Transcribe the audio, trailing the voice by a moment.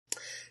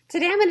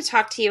Today I'm going to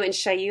talk to you and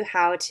show you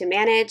how to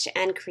manage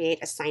and create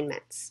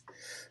assignments.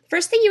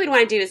 First thing you would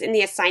want to do is in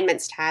the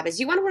Assignments tab is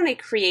you want to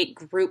create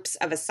groups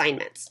of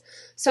assignments.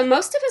 So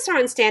most of us are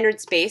on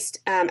standards-based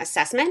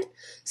assessment,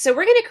 so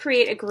we're going to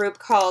create a group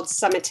called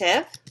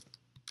Summative,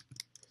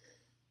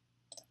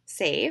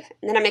 save,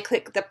 and then I'm going to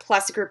click the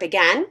plus group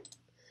again.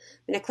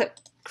 I'm going to click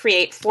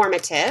Create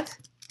Formative,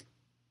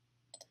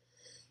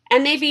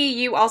 and maybe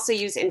you also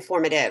use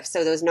Informative,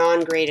 so those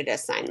non-graded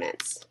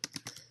assignments.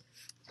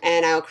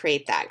 And I'll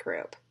create that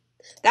group.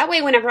 That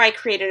way, whenever I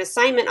create an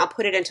assignment, I'll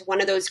put it into one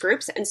of those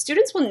groups and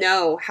students will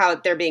know how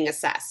they're being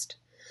assessed.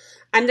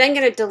 I'm then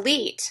going to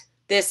delete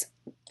this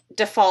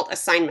default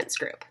assignments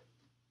group.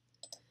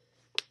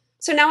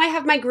 So now I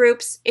have my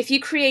groups. If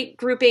you create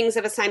groupings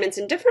of assignments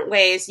in different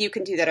ways, you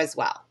can do that as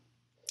well.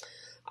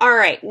 All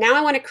right, now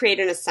I want to create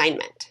an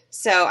assignment.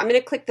 So I'm going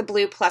to click the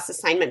blue plus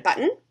assignment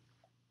button.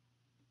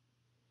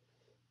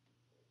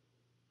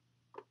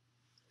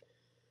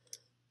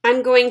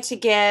 I'm going to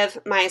give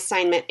my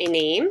assignment a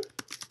name.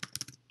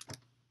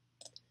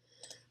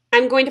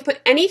 I'm going to put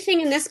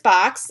anything in this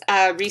box,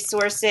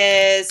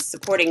 resources,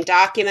 supporting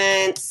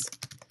documents,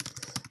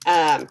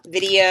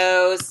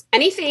 videos,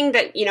 anything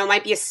that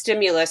might be a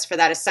stimulus for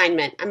that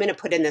assignment, I'm going to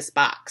put in this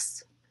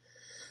box.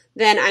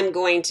 Then I'm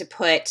going to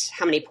put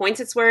how many points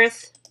it's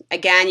worth.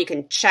 Again, you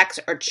can check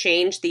or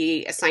change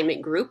the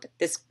assignment group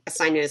this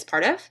assignment is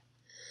part of.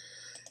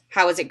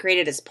 How is it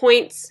graded as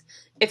points?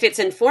 If it's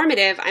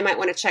informative, I might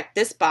want to check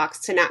this box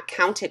to not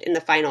count it in the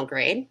final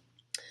grade.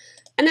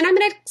 And then I'm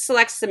going to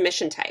select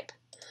submission type.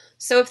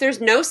 So if there's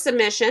no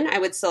submission, I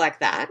would select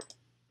that.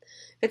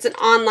 If it's an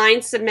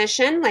online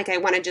submission, like I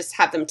want to just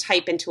have them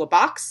type into a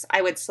box,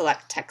 I would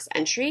select text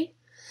entry.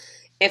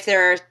 If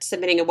they're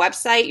submitting a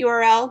website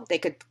URL, they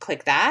could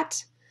click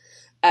that.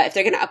 If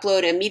they're going to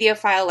upload a media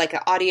file like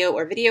an audio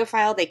or video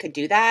file, they could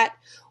do that.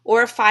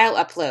 Or a file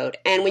upload.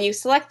 And when you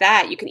select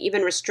that, you can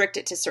even restrict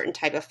it to certain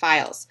type of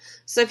files.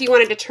 So if you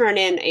wanted to turn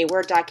in a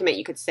Word document,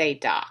 you could say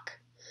doc.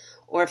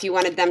 Or if you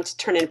wanted them to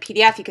turn in a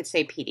PDF, you could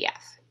say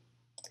PDF.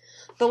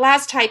 The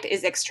last type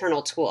is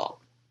external tool.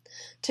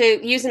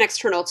 To use an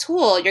external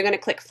tool, you're going to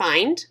click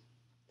Find.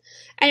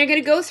 And you're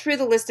going to go through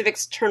the list of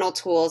external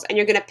tools and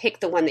you're going to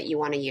pick the one that you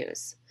want to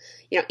use.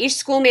 Each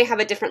school may have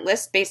a different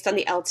list based on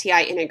the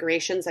LTI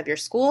integrations of your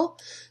school.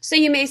 So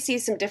you may see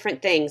some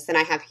different things than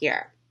I have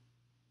here.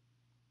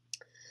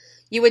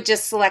 You would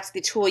just select the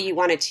tool you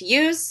wanted to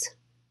use.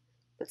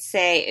 Let's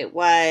say it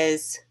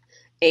was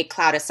a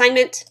cloud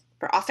assignment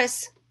for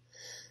Office.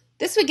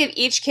 This would give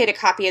each kid a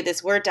copy of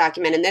this Word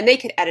document and then they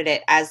could edit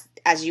it as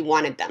you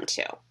wanted them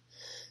to.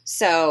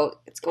 So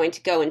it's going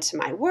to go into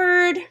my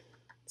Word.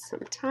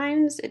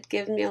 Sometimes it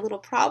gives me a little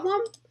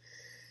problem.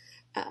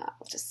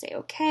 I'll just say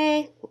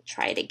okay. We'll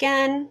try it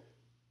again.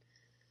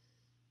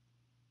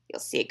 You'll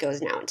see it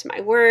goes now into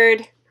my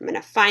Word. I'm going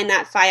to find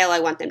that file I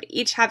want them to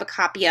each have a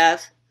copy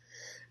of.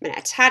 I'm going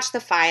to attach the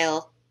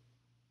file.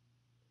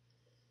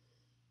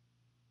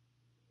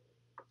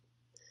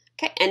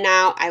 Okay, and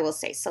now I will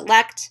say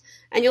select,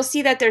 and you'll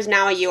see that there's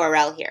now a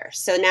URL here.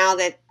 So now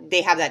that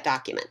they have that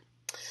document,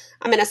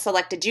 I'm going to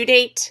select a due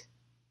date,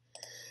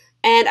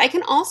 and I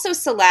can also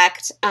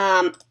select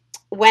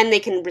when they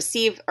can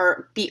receive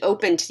or be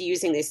open to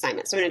using the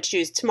assignment. So I'm going to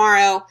choose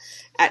tomorrow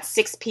at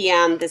 6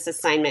 p.m. this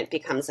assignment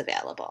becomes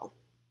available.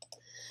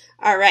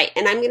 All right,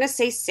 and I'm going to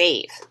say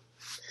save.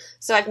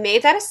 So I've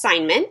made that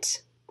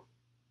assignment.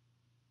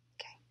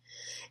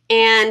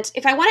 And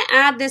if I want to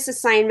add this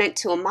assignment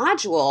to a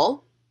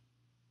module,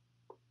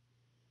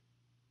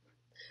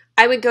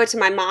 I would go to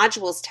my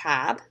Modules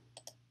tab.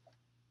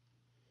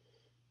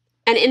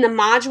 And in the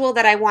module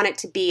that I want it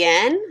to be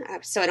in,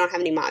 so I don't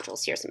have any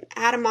modules here, so I'm going to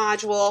add a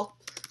module,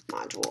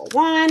 Module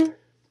 1,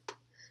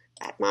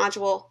 add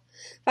module.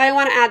 If I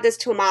want to add this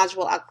to a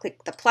module, I'll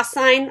click the plus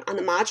sign on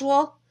the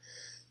module.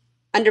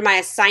 Under my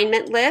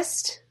assignment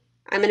list,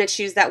 I'm going to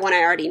choose that one I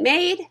already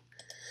made.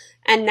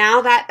 And now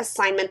that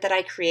assignment that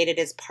I created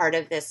is part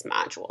of this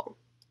module.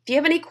 If you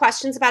have any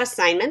questions about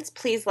assignments,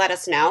 please let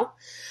us know.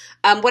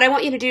 What I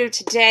want you to do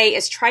today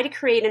is try to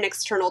create an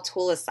external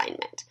tool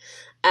assignment.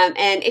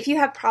 And if you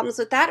have problems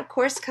with that, of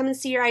course, come and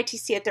see your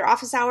ITC at their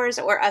office hours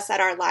or us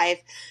at our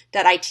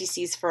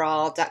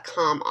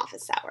live.itcsforall.com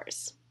office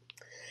hours.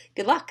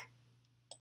 Good luck.